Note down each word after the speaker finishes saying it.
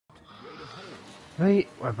Right,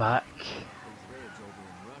 we're back.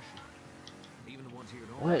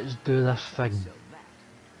 Let's do this thing.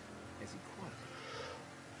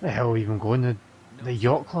 Where the hell are we even going? The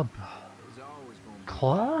yacht club?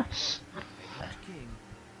 Class?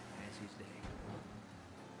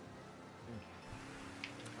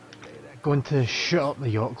 Going to shoot up the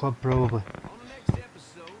yacht club probably.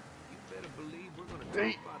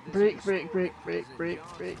 Right, break, break, break, break, break,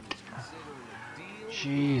 break.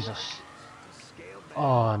 Jesus.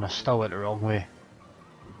 Oh, and I still went the wrong way.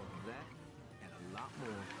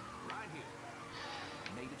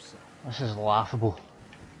 This is laughable.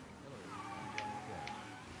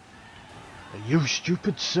 Are you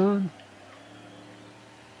stupid, son?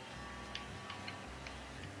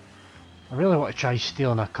 I really want to try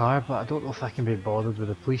stealing a car, but I don't know if I can be bothered with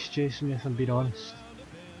the police chasing me, if I'm being honest.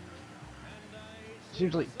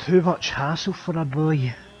 Seems like too much hassle for a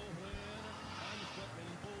boy.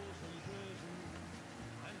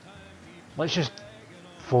 Let's just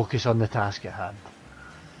focus on the task at hand.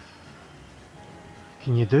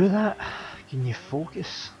 Can you do that? Can you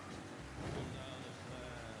focus?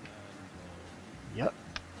 Yep.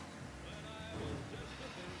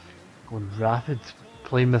 Going rapid,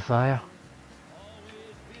 playing with fire.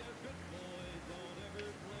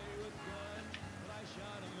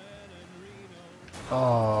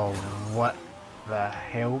 Oh, what the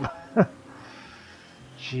hell?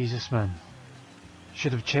 Jesus, man.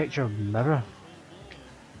 Should have checked your mirror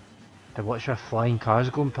to watch for flying cars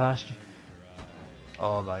going past you.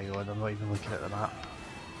 Oh my god, I'm not even looking at the map.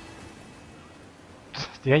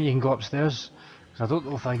 Do you think you can go upstairs? Because I don't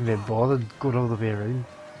know if I can be bothered going all the way around.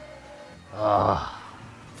 Ah,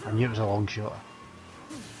 I knew it was a long shot.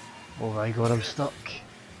 Oh my god, I'm stuck.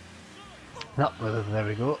 Nope, there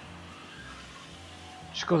we go.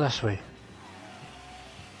 Just go this way.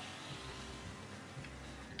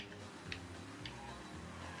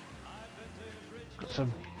 Got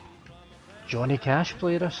some Johnny Cash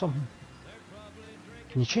player or something.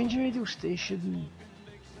 Can you change your radio station?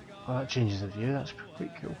 Oh, that changes the view, that's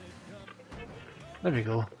quite cool. There we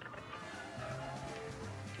go.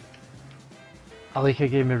 I like a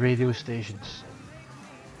game of radio stations.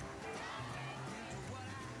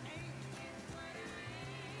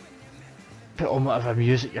 Put on whatever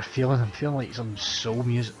music you're feeling. I'm feeling like some soul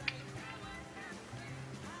music.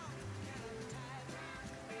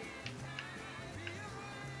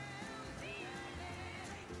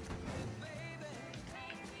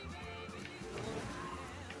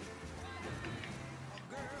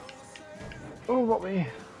 Oh, what way?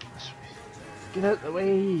 This way. Get out the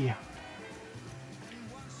way!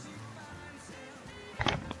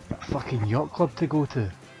 A fucking yacht club to go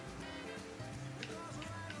to.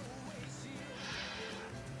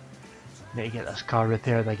 Need to get this car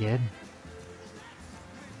repaired again.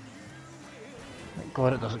 Thank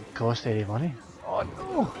God it doesn't cost any money. Oh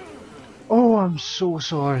no! Oh, I'm so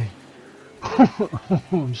sorry.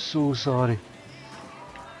 I'm so sorry.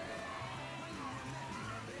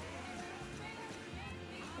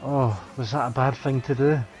 Oh, was that a bad thing to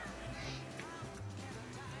do?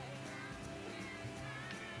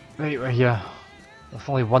 Right, we're here. With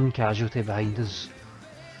only one casualty behind us.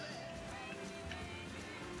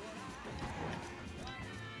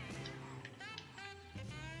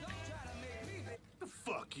 The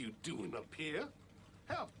fuck you doing up here?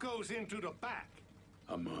 Help goes into the back.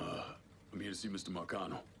 I'm here to see Mr.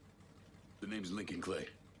 Marcano. The name's Lincoln Clay.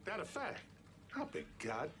 That a fact? I'll be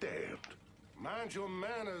goddamned. Mind your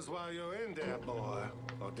manners while you're in there, boy.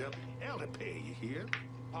 Or there'll be hell to pay, you hear?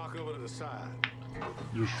 Park over to the side.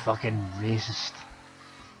 You fucking racist.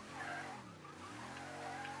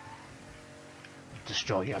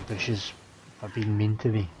 Destroy your bushes for being mean to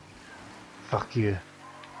me. Fuck you.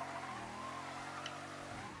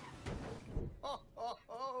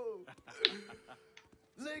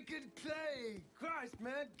 Lincoln Clay! Christ,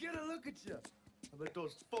 man, get a look at you. I bet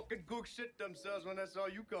those fucking gooks shit themselves when they saw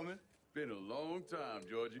you coming. Been a long time,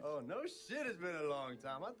 Georgie. Oh, no shit, it's been a long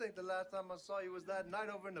time. I think the last time I saw you was that night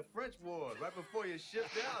over in the French Wars, right before you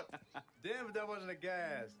shipped out. Damn if that wasn't a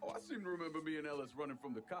gas. Oh, I seem to remember me and Ellis running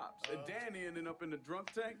from the cops. And Danny ending up in the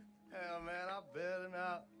drunk tank. Hell, man, I bailed him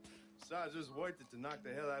out. Besides, just worth it to knock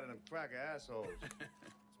the hell out of them cracker assholes.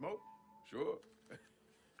 Smoke? Sure.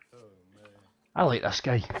 Oh, man. I like this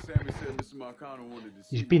guy. Sammy said Mr. Marcano wanted to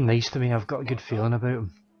see He's been nice to me, I've got a good feeling about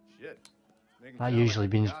him. Shit. That usually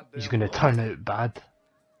means he's going to turn out bad.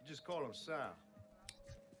 You just call him Sal.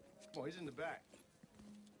 Come on, he's in the back.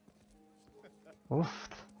 Oof.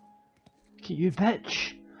 Look at you,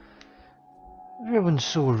 bitch. Everyone's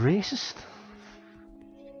so racist.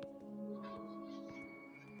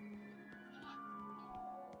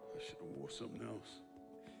 should have wore something else.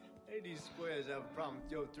 Hey, these squares have a problem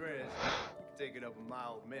with your dress. You can take it up with my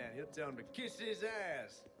old man. He'll tell him to kiss his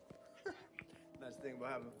ass. Nice thing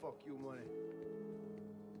about having fuck you money.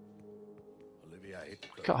 Olivia, I hate to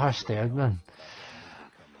Look at her stared, man.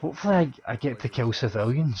 Hopefully I get to kill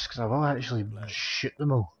civilians, because I will actually shoot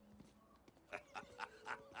them all.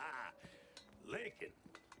 Lincoln.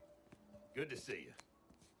 Good to see you.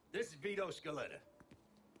 This is Vito Scaletta.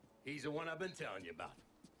 He's the one I've been telling you about.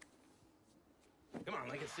 Come on,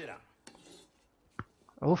 Lincoln, sit down.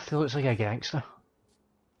 Oh, he looks like a gangster.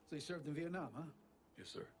 So you served in Vietnam, huh? Yes,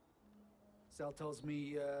 sir. Sal tells me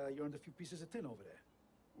you earned a few pieces of tin over there.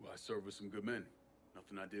 Well, I served with some good men.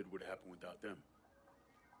 Nothing I did would have happened without them.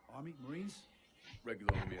 Army, Marines?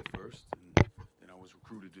 Regular Army at first, and then I was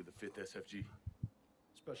recruited to the 5th SFG.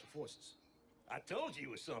 Special Forces. I told you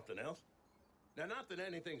it was something else. Now, not that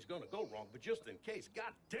anything's gonna go wrong, but just in case,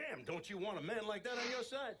 goddamn, don't you want a man like that on your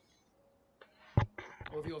side?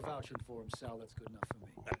 Well, if you're vouching for him, Sal, that's good enough for me.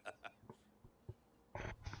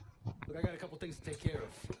 Look, I got a couple things to take care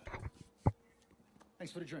of.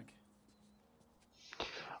 Thanks for the drink.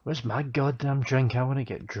 Where's my goddamn drink? I want to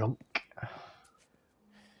get drunk.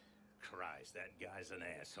 Christ, that guy's an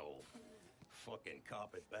asshole. Fucking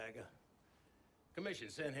carpetbagger. Commission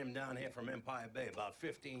sent him down here from Empire Bay about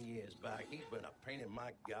 15 years back. He's been a pain in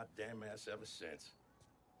my goddamn ass ever since.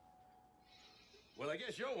 Well, I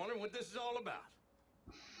guess you're wondering what this is all about.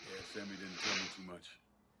 Yeah, Sammy didn't tell me too much.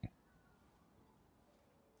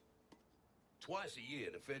 Twice a year,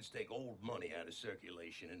 the feds take old money out of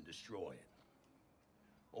circulation and destroy it.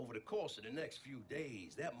 Over the course of the next few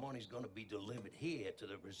days, that money's gonna be delivered here to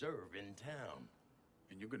the reserve in town.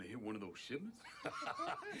 And you're gonna hit one of those shipments?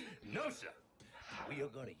 No, sir. We are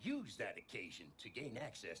gonna use that occasion to gain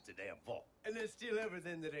access to their vault. And then steal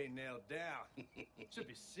everything that ain't nailed down. Should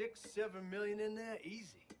be 6-7 million in there,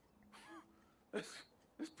 easy.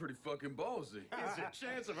 That's pretty fucking ballsy. It's a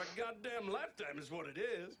chance of a goddamn lifetime is what it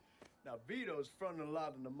is. Now, Vito's fronting a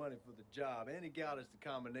lot of the money for the job, and he got us the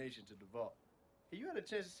combination to the vault. Hey, you had a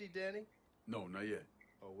chance to see Danny? No, not yet.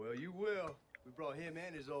 Oh, well, you will. We brought him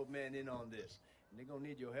and his old man in on this, and they're gonna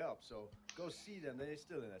need your help, so go see them. They're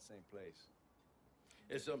still in that same place.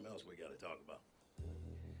 There's something else we gotta talk about.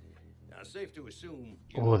 Now, it's safe to assume...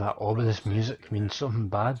 Oh, that ominous music means something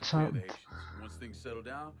bad's Yeah, the happened. Haitians. Once things settle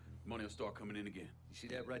down, money will start coming in again. You see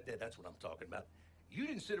that right there? That's what I'm talking about. You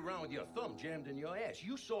didn't sit around with your thumb jammed in your ass.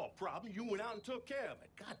 You saw a problem, you went out and took care of it.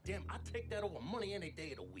 God damn, I'd take that over money any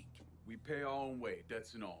day of the week. We pay our own way,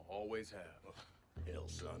 debts and all. Always have. Oh, hell,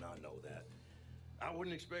 son, I know that. I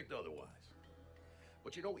wouldn't expect otherwise.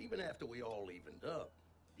 But you know, even after we all evened up,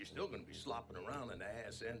 you're still gonna be slopping around in the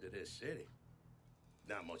ass end of this city.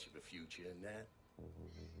 Not much of a future in that.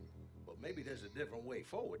 But maybe there's a different way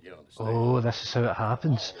forward, you understand? Oh, this is how it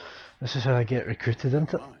happens. This is how I get recruited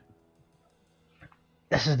into it. Fine.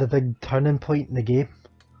 This is the big turning point in the game.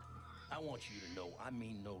 I want you to know I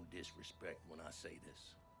mean no disrespect when I say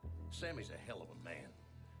this. Sammy's a hell of a man,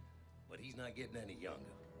 but he's not getting any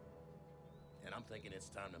younger. And I'm thinking it's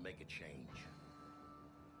time to make a change.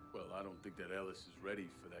 Well, I don't think that Ellis is ready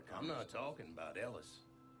for that kind I'm of not stuff. talking about Ellis.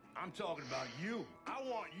 I'm talking about you. I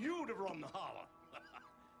want you to run the holler.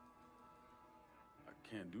 I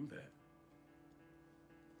can't do that.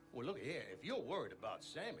 Well, look here, if you're worried about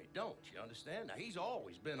Sammy, don't you understand? Now, he's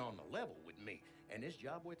always been on the level with me. And this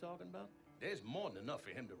job we're talking about, there's more than enough for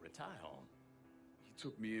him to retire on. He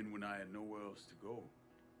took me in when I had nowhere else to go.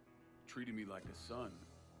 Treated me like a son.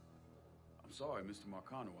 I'm sorry, Mr.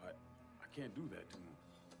 Marcano. I can't do that to him.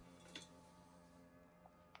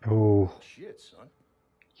 Oh, Shit, son.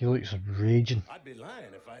 he looks raging. I'd be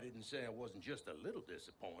lying if I didn't say I wasn't just a little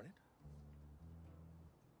disappointed.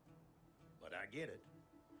 But I get it.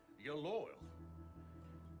 You're loyal.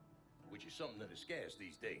 Which is something that is scarce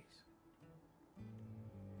these days.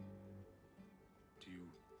 Do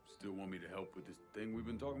you still want me to help with this thing we've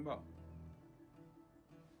been talking about?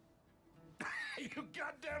 You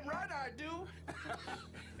goddamn right I do.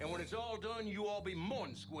 And when it's all done, you all be more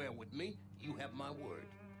than square with me. You have my word.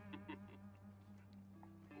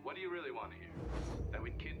 What do you really want to hear? That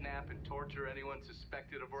we'd kidnap and torture anyone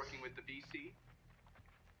suspected of working with the VC?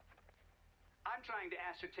 I'm trying to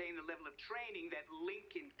ascertain the level of training that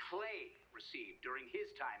Lincoln Clay received during his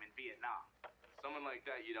time in Vietnam. Someone like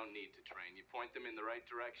that you don't need to train. You point them in the right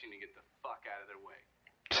direction and get the fuck out of their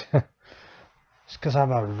way. It's because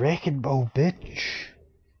I'm a wrecking ball, bitch.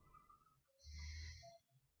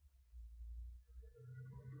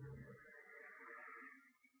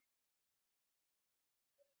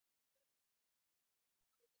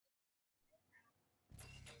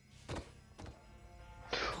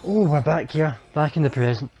 Oh, we're back here. Back in the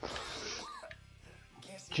present.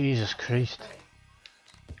 Jesus Christ.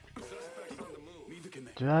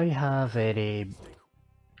 Do I have any...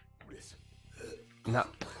 No.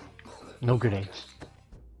 No grenades.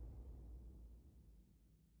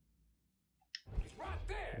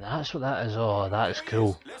 That's what that is. Oh, that is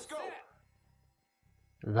cool.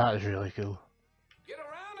 That is really cool. Get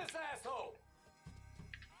around this asshole.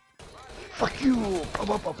 Fuck you! Boom,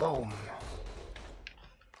 boom, boom, boom.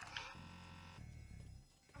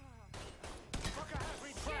 Fucker has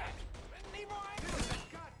me trapped. Need more ammo.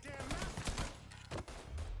 Goddamn mess.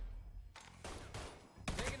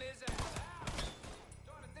 Taking his ass out.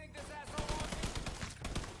 Starting to think this asshole wants me.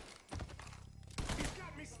 He's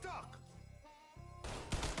got me stuck.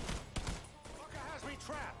 Fucker has me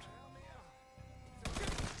trapped.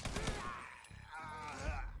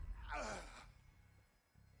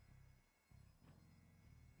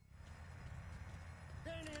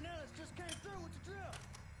 Danny and Ellis just came through with the drill.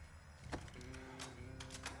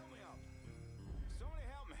 Help me out. Somebody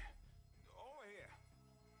help me. Over here.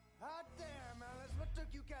 Hot damn, Ellis. What took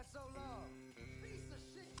you guys so long? Piece of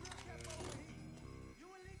shit drill kept overheating. You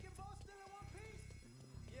and Lincoln both still in one piece?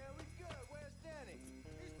 Yeah, we good. Where's Danny?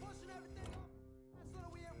 He's pushing everything up so that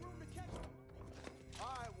we have room to catch him.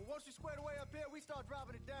 All right, well, once you squared away up here, we start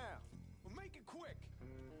dropping it down. Well, make it quick.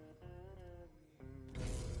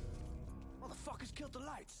 Motherfuckers killed the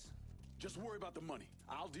lights. Just worry about the money.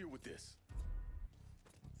 I'll deal with this.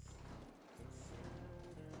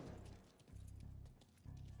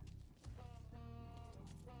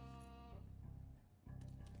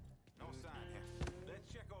 No sign here.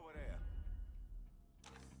 Let's check over there.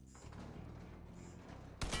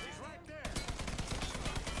 He's right there.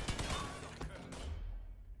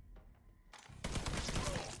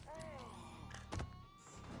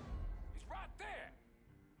 He's right there.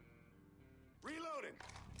 Reloading.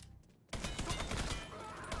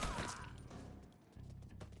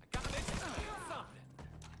 I gotta let you feel something.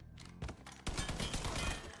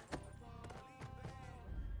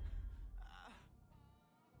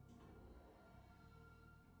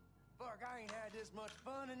 Fuck, I ain't had this much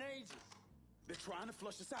fun in ages. They're trying to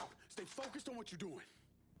flush us out. Stay focused on what you're doing.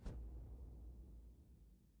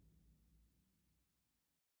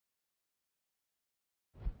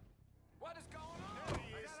 What is going on?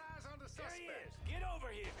 I got eyes on the suspect. There he is. Get over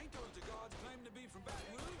here. Ain't those the guards claiming to be from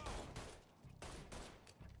Baton Rouge?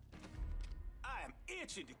 I am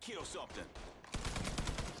itching to kill something.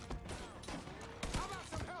 How about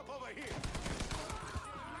some help over here?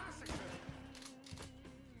 Massacre.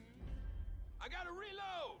 I gotta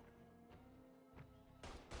reload!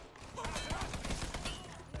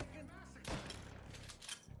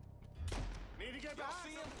 Need to get Y'all behind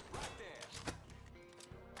see him? Right there.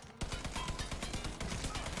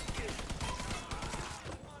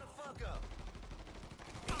 Motherfucker.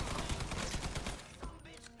 Some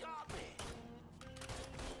bitch got me.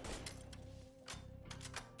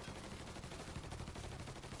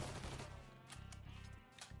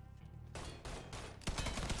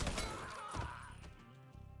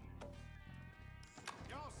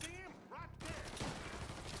 Y'all see him? Right there.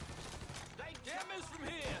 They can't miss from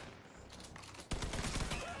here!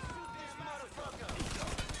 This motherfucker.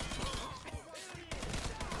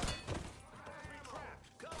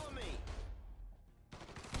 Cover me.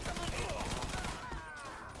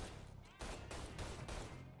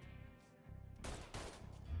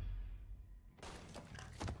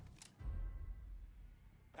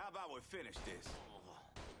 How about we finish this?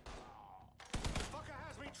 Fucker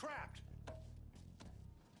has me trapped.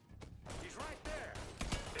 He's right there.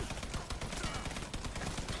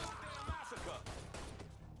 Goddamn massacre.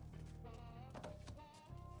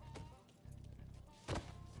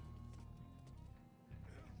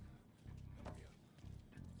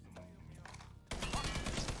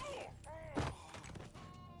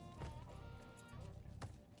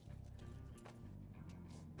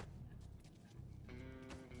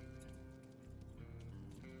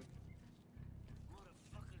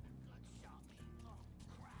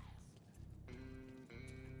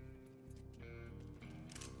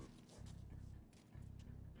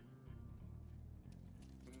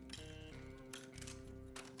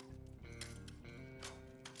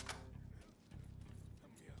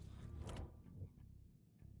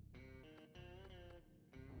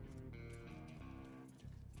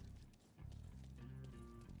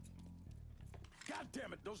 God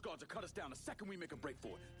damn it, those guards will cut us down the second we make a break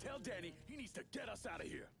for it. Tell Danny he needs to get us out of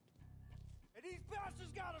here. Hey, these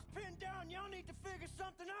bastards got us pinned down. Y'all need to figure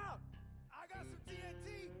something out. I got some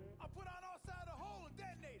TNT. I'll put on our side of the hole and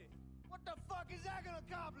detonate it. What the fuck is that gonna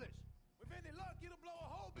accomplish? We've any luck, it'll blow a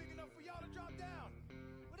hole big enough for y'all to drop down.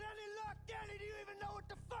 With any luck, Danny, do you even know what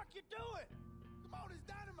the fuck you're doing? Come on, it's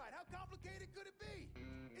dynamite. How complicated could it be?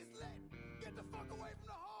 It's lit. Get the fuck away from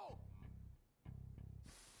the hole.